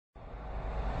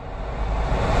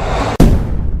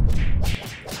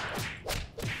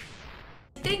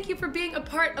being a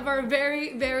part of our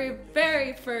very, very,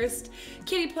 very first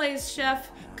Kitty Plays Chef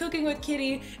Cooking with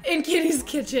Kitty in Kitty's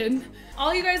kitchen.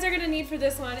 All you guys are gonna need for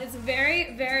this one is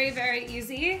very, very, very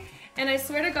easy. And I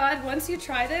swear to God, once you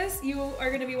try this, you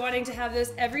are gonna be wanting to have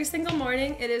this every single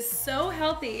morning. It is so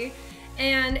healthy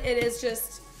and it is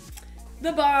just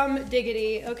the bomb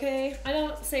diggity, okay? I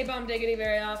don't say bomb diggity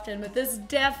very often, but this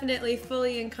definitely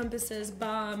fully encompasses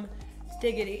bomb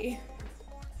diggity.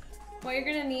 What you're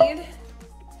gonna need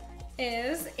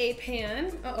is a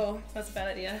pan. Uh-oh, that's a bad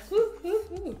idea. Woo, woo,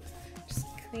 woo. Just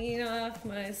clean off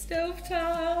my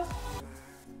stovetop.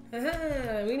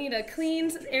 We need a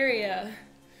clean area.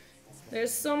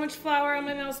 There's so much flour on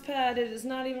my mouse pad, it is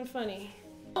not even funny.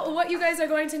 What you guys are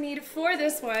going to need for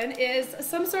this one is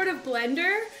some sort of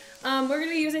blender. We're going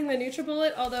to be using the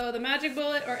NutriBullet, although the Magic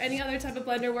Bullet or any other type of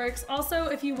blender works. Also,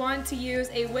 if you want to use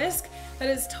a whisk, that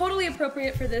is totally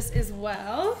appropriate for this as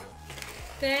well.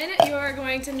 Then you are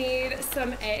going to need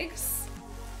some eggs,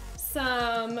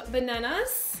 some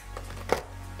bananas,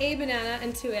 a banana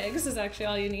and 2 eggs is actually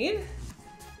all you need.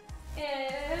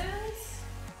 And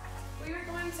we are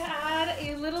going to add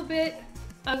a little bit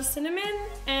of cinnamon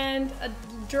and a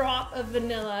drop of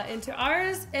vanilla into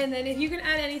ours, and then if you can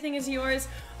add anything into yours,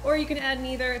 or you can add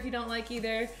neither if you don't like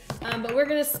either, but we're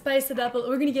gonna spice it up.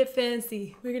 We're gonna get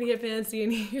fancy. We're gonna get fancy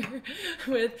in here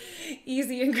with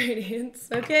easy ingredients,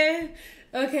 okay?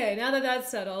 Okay, now that that's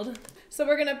settled. So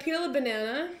we're gonna peel a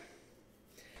banana,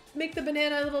 make the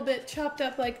banana a little bit chopped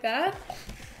up like that,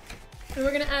 and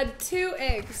we're gonna add 2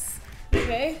 eggs,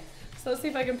 okay? So let's see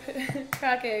if I can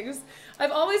crack eggs.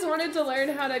 I've always wanted to learn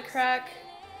how to crack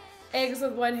eggs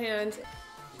with one hand.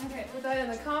 Okay, put that in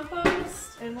the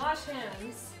compost and wash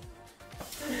hands.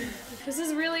 This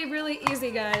is really, really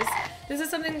easy, guys. This is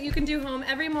something that you can do home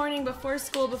every morning before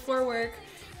school, before work.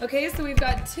 Okay, so we've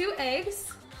got 2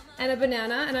 eggs and a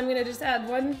banana, and I'm gonna just add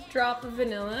 1 drop of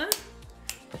vanilla.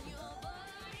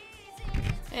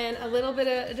 And a little bit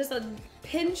of, just a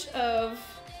pinch of,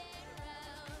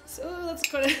 so let's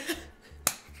go to,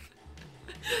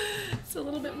 it's a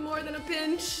little bit more than a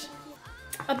pinch.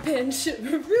 A pinch.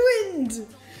 Ruined!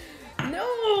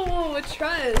 No!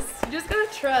 Trust. You just gotta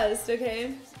trust,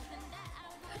 okay?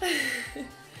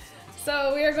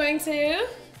 So we are going to...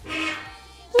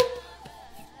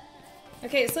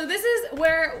 Okay, so this is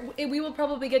where we will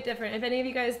probably get different. If any of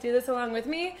you guys do this along with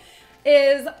me,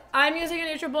 is I'm using a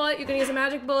NutriBullet. You can use a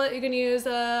Magic Bullet. You can use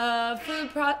a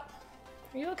food prop.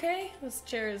 Are you okay? This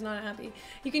chair is not happy.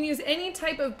 You can use any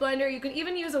type of blender. You can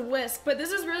even use a whisk, but this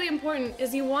is really important,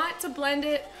 is you want to blend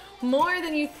it more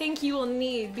than you think you will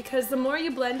need, because the more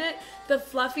you blend it, the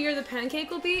fluffier the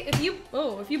pancake will be. If you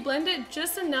blend it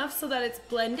just enough so that it's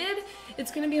blended,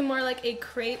 it's gonna be more like a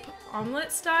crepe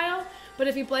omelet style, but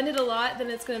if you blend it a lot, then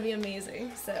it's gonna be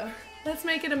amazing. So let's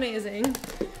make it amazing.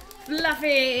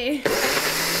 Fluffy!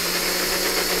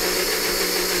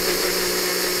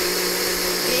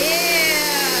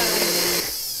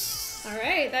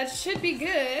 That should be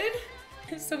good.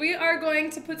 So we are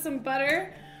going to put some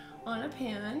butter on a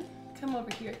pan. Come over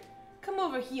here. Come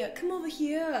over here. Come over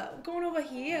here. We're going over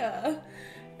here.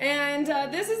 And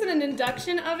this is an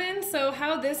induction oven, so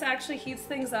how this actually heats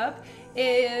things up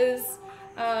is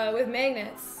with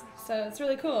magnets. So it's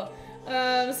really cool.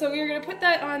 So we're gonna put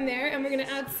that on there, and we're gonna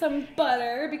add some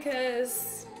butter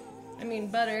because, I mean,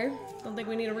 butter. I don't think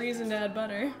we need a reason to add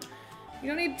butter. You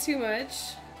don't need too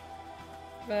much,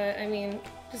 but I mean,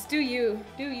 just do you,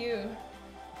 do you.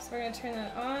 So we're gonna turn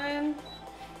that on.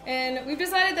 And we've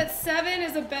decided that 7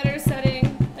 is a better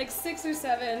setting, like 6 or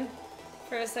 7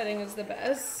 for a setting is the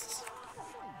best.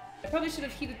 I probably should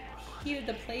have heated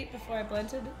the plate before I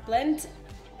blend.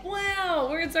 Wow,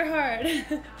 words are hard.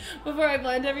 Before I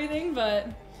blend everything, but.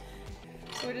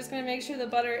 So we're just gonna make sure the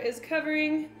butter is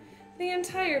covering the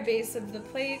entire base of the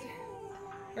plate,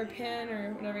 or pan,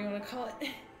 or whatever you wanna call it.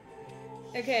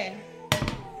 Okay,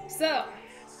 so.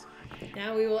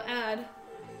 Now we will add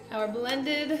our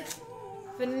blended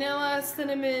vanilla,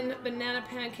 cinnamon, banana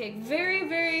pancake. Very,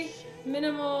 very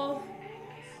minimal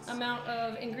amount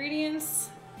of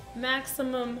ingredients,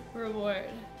 maximum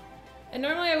reward. And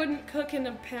normally I wouldn't cook in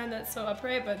a pan that's so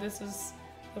upright, but this is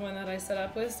the one that I set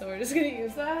up with, so we're just gonna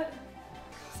use that.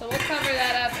 So we'll cover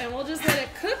that up and we'll just let it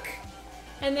cook,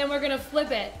 and then we're gonna flip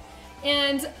it.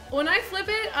 And when I flip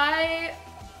it, I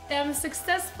am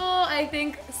successful, I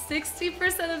think,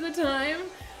 60% of the time.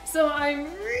 So I'm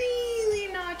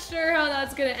really not sure how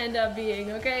that's gonna end up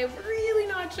being, okay? Really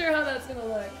not sure how that's gonna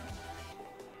look.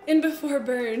 In before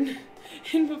burn.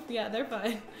 Yeah, they're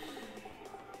fine.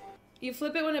 You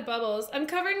flip it when it bubbles. I'm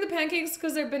covering the pancakes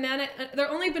because they're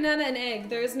only banana and egg.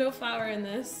 There is no flour in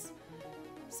this.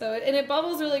 So, and it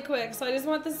bubbles really quick. So I just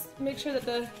want this, make sure that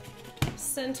the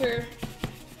center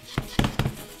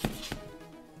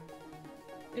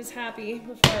is happy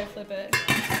before I flip it.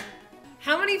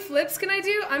 How many flips can I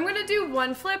do? I'm gonna do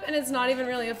one flip and it's not even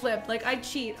really a flip. Like, I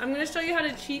cheat. I'm gonna show you how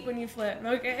to cheat when you flip,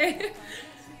 okay?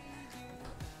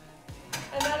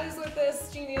 And that is with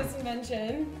this genius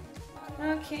invention.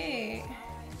 Okay.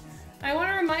 I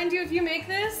wanna remind you, if you make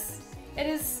this, it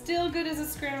is still good as a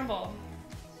scramble.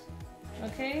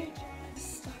 Okay?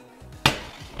 Stop.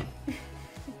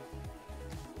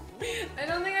 I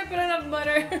don't think I put enough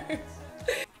butter.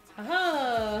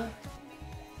 Aha.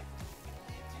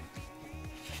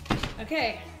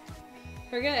 Okay,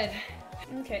 we're good.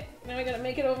 Okay, now I gotta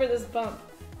make it over this bump.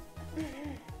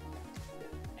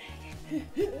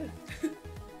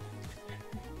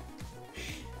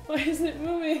 Why isn't it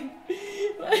moving?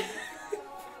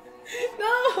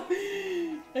 No!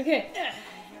 Okay.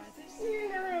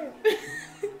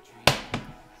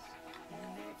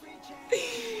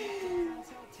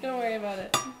 Don't worry about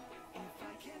it.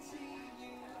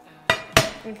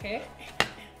 Okay,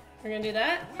 we're gonna do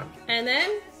that, and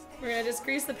then we're gonna just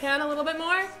grease the pan a little bit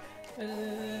more.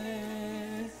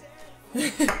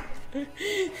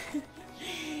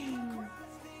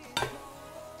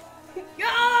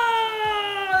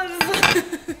 Yes!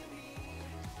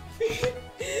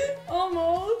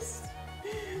 Almost.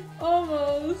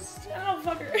 Almost. Oh,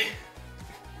 fucker.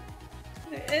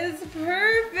 It's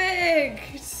perfect.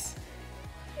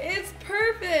 It's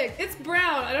perfect. It's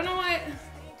brown. I don't know why.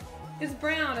 It's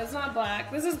brown. It's not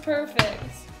black. This is perfect.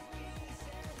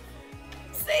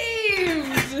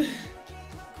 Saved!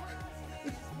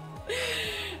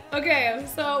 Okay,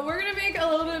 so we're gonna make a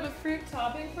little bit of a fruit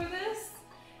topping for this.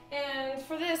 And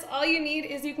for this, all you need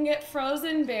is you can get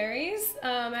frozen berries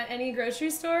at any grocery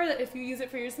store that if you use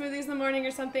it for your smoothies in the morning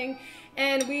or something.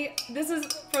 And this is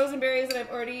frozen berries that I've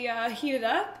already heated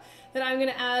up that I'm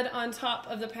gonna add on top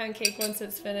of the pancake once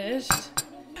it's finished.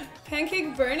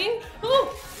 Pancake burning?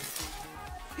 Oh!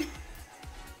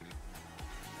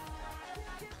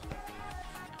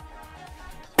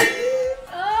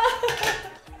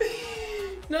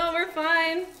 No, we're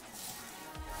fine.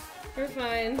 We're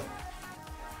fine.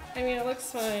 I mean, it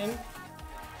looks fine.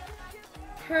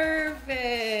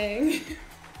 Perfect.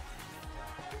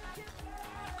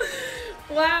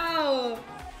 Wow.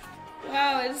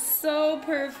 Wow, it's so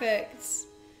perfect.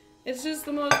 It's just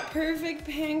the most perfect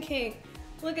pancake.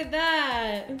 Look at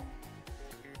that.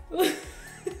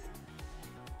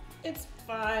 It's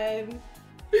fine.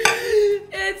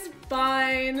 It's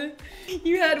fine.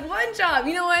 You had one job.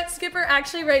 You know what, Skipper?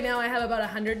 Actually, right now I have about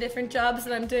 100 different jobs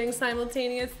that I'm doing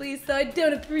simultaneously, so I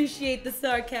don't appreciate the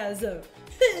sarcasm.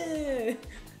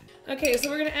 Okay, so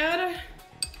we're gonna add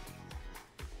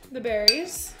the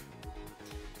berries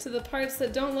to the parts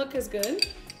that don't look as good.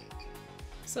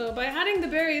 So by adding the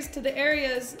berries to the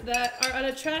areas that are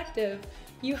unattractive,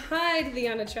 you hide the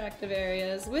unattractive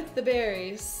areas with the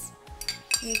berries.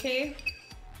 Okay?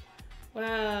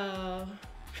 Wow.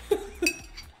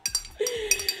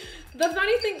 The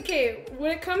funny thing, okay,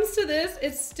 when it comes to this,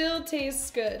 it still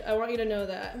tastes good. I want you to know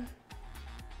that.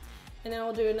 And then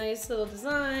we'll do a nice little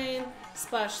design.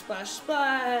 Splash, splash,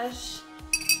 splash.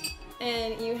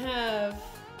 And you have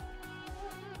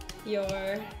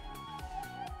your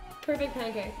perfect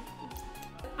pancake.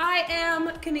 I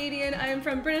am Canadian. I am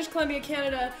from British Columbia,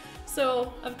 Canada.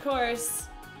 So, of course,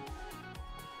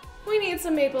 we need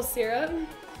some maple syrup.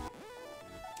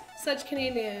 Such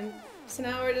Canadian. So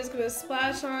now we're just gonna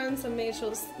splash on some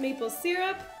maple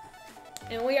syrup,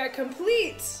 and we are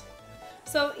complete.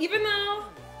 So even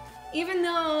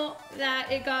though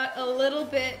that it got a little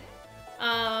bit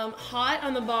hot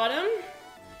on the bottom,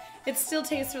 it still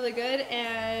tastes really good,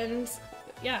 and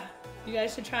yeah, you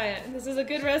guys should try it. This is a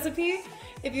good recipe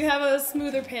if you have a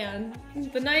smoother pan.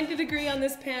 The 90 degree on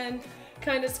this pan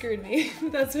kind of screwed me.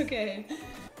 That's okay.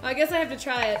 I guess I have to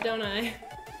try it, don't I?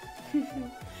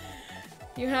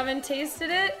 You haven't tasted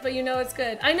it, but you know it's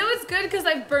good. I know it's good because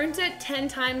I've burnt it 10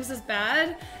 times as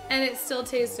bad, and it still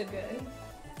tasted good.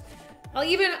 I'll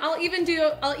eat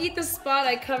the spot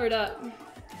I covered up.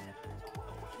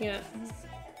 Yeah.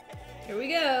 Here we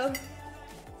go.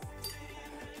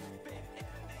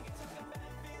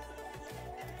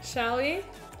 Shall we?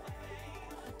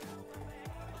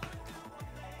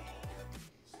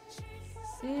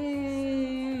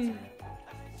 Mmm.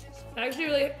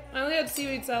 Actually, I only had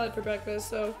seaweed salad for breakfast,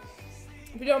 so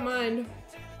if you don't mind.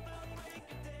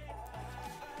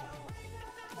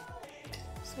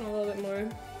 Just want a little bit more.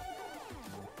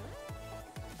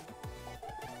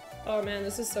 Oh man,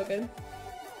 this is so good.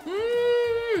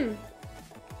 Mmm!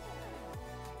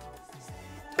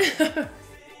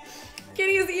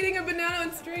 Kitty is eating a banana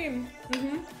on stream.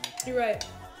 You're right.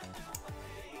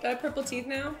 Do I have purple teeth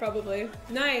now? Probably.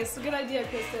 Nice. Good idea,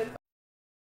 Kristen.